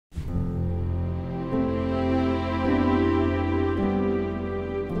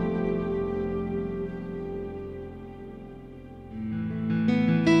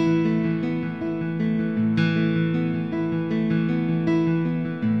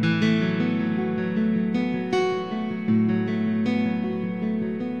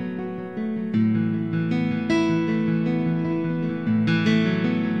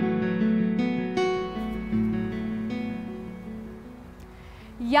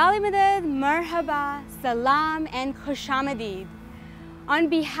Khuyalimadad, Marhaba, Salam, and Khushamadid. On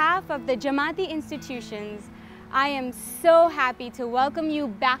behalf of the Jamati institutions, I am so happy to welcome you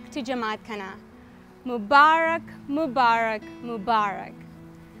back to Jamatkhana. Mubarak, Mubarak, Mubarak.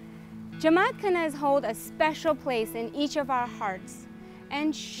 Jamatkhana hold a special place in each of our hearts.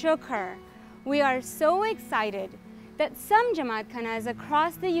 And shukr, we are so excited that some Jamatkhana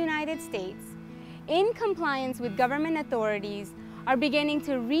across the United States, in compliance with government authorities, are beginning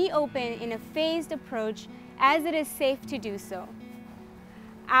to reopen in a phased approach as it is safe to do so.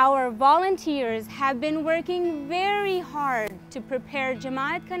 Our volunteers have been working very hard to prepare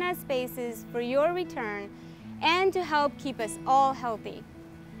Jamatkhana spaces for your return and to help keep us all healthy.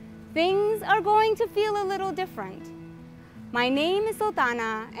 Things are going to feel a little different. My name is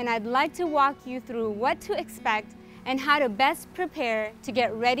Sultana, and I'd like to walk you through what to expect and how to best prepare to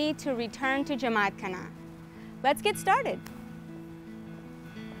get ready to return to Jamatkhana. Let's get started.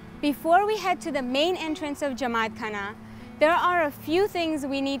 Before we head to the main entrance of Jamatkhana, there are a few things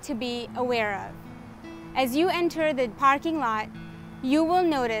we need to be aware of. As you enter the parking lot, you will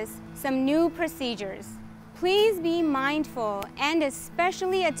notice some new procedures. Please be mindful and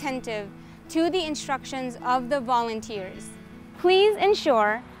especially attentive to the instructions of the volunteers. Please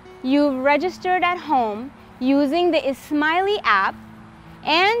ensure you've registered at home using the Ismaili app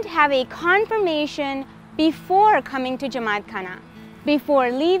and have a confirmation before coming to Jamatkhana. Before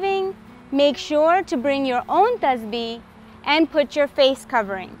leaving, make sure to bring your own tasbih and put your face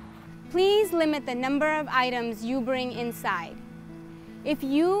covering. Please limit the number of items you bring inside. If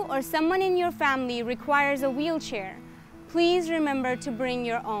you or someone in your family requires a wheelchair, please remember to bring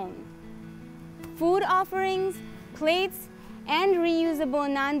your own. Food offerings, plates, and reusable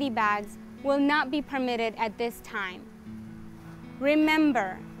nandi bags will not be permitted at this time.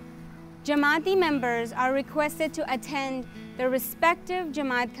 Remember, Jamati members are requested to attend the respective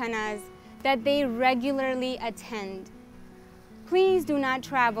Jamatkhanas that they regularly attend. Please do not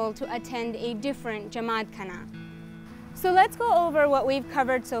travel to attend a different Jamatkhana. So let's go over what we've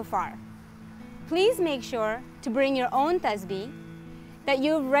covered so far. Please make sure to bring your own tasbih, that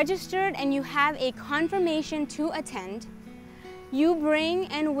you've registered and you have a confirmation to attend. You bring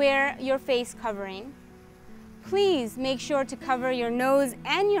and wear your face covering. Please make sure to cover your nose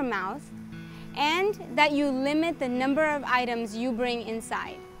and your mouth, and that you limit the number of items you bring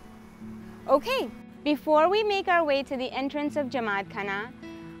inside. Okay, before we make our way to the entrance of Jamatkhana,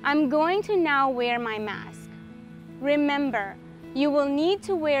 I'm going to now wear my mask. Remember, you will need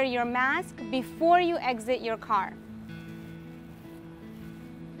to wear your mask before you exit your car.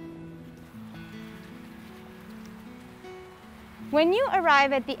 When you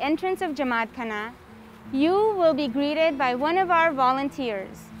arrive at the entrance of Jamatkhana, you will be greeted by one of our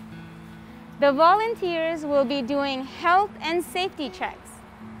volunteers. The volunteers will be doing health and safety checks.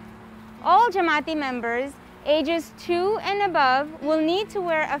 All Jamati members ages 2 and above will need to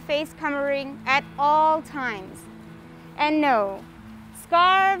wear a face covering at all times. And no,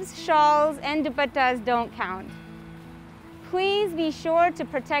 scarves, shawls, and dupattas don't count. Please be sure to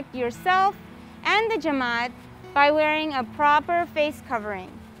protect yourself and the Jamaat by wearing a proper face covering.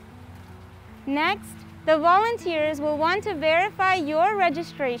 Next, the volunteers will want to verify your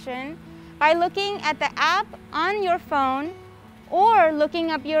registration by looking at the app on your phone or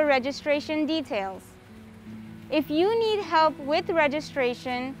looking up your registration details. If you need help with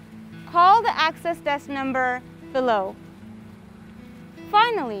registration, call the access desk number below.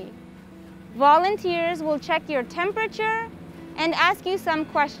 Finally, volunteers will check your temperature and ask you some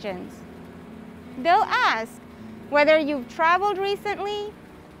questions. They'll ask whether you've traveled recently,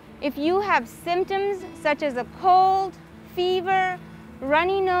 if you have symptoms such as a cold, fever,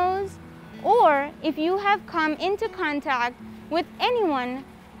 runny nose, or if you have come into contact with anyone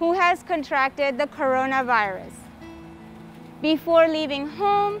who has contracted the coronavirus. Before leaving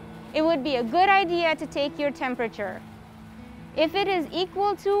home, it would be a good idea to take your temperature. If it is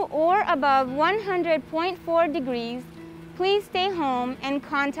equal to or above 100.4 degrees, please stay home and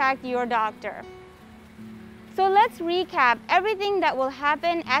contact your doctor. So let's recap everything that will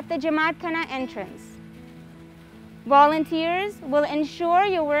happen at the Jamatkhana entrance. Volunteers will ensure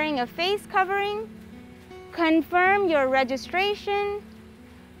you're wearing a face covering, confirm your registration,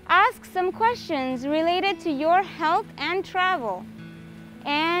 ask some questions related to your health and travel,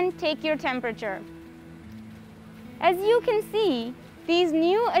 and take your temperature. As you can see, these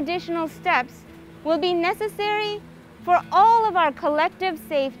new additional steps will be necessary for all of our collective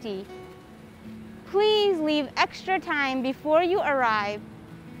safety. Please leave extra time before you arrive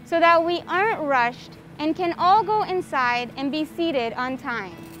so that we aren't rushed and can all go inside and be seated on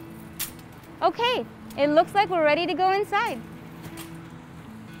time. Okay, it looks like we're ready to go inside.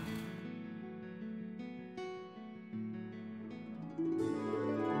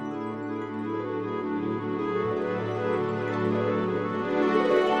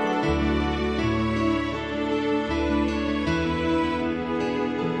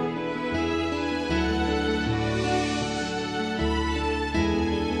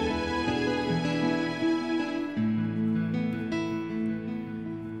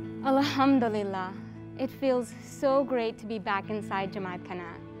 Alhamdulillah, it feels so great to be back inside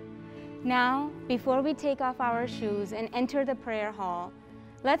Jamatkhana. Now, before we take off our shoes and enter the prayer hall,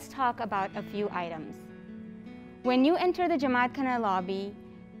 let's talk about a few items. When you enter the Jamatkhana lobby,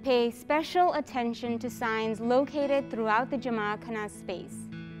 pay special attention to signs located throughout the Jamatkhana space.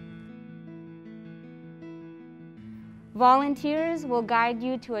 Volunteers will guide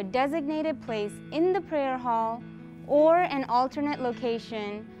you to a designated place in the prayer hall or an alternate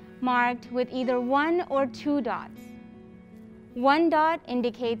location marked with either 1 or 2 dots. 1 dot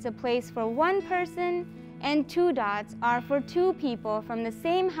indicates a place for 1 person, and 2 dots are for 2 people from the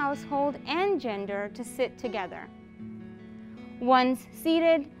same household and gender to sit together. Once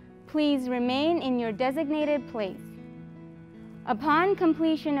seated, please remain in your designated place. Upon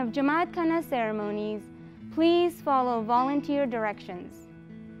completion of Jamatkhana ceremonies, please follow volunteer directions.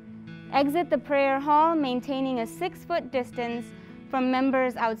 Exit the prayer hall maintaining a 6-foot distance from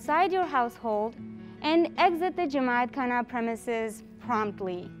members outside your household, and exit the Jamatkhana premises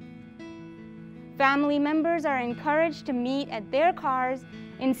promptly. Family members are encouraged to meet at their cars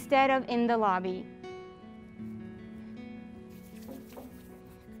instead of in the lobby.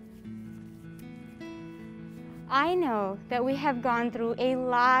 I know that we have gone through a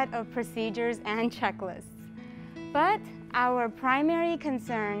lot of procedures and checklists, but our primary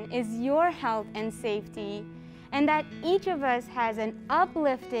concern is your health and safety, and that each of us has an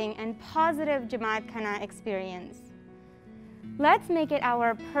uplifting and positive Jamatkhana experience. Let's make it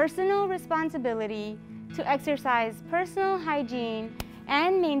our personal responsibility to exercise personal hygiene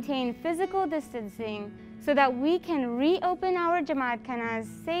and maintain physical distancing so that we can reopen our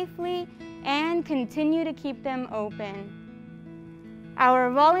Jamatkhanas safely and continue to keep them open.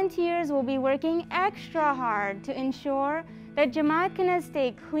 Our volunteers will be working extra hard to ensure that Jamatkhana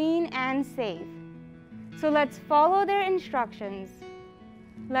stay clean and safe. So let's follow their instructions.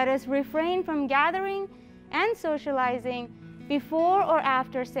 Let us refrain from gathering and socializing before or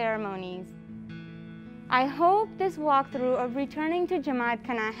after ceremonies. I hope this walkthrough of returning to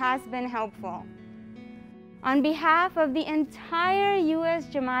Jamatkhana has been helpful. On behalf of the entire U.S.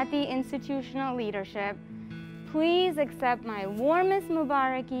 Jamati institutional leadership, please accept my warmest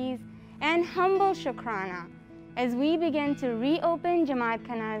Mubarakis and humble Shukrana as we begin to reopen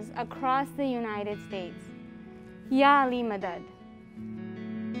Jamatkhanas across the United States. Ya Ali Madad.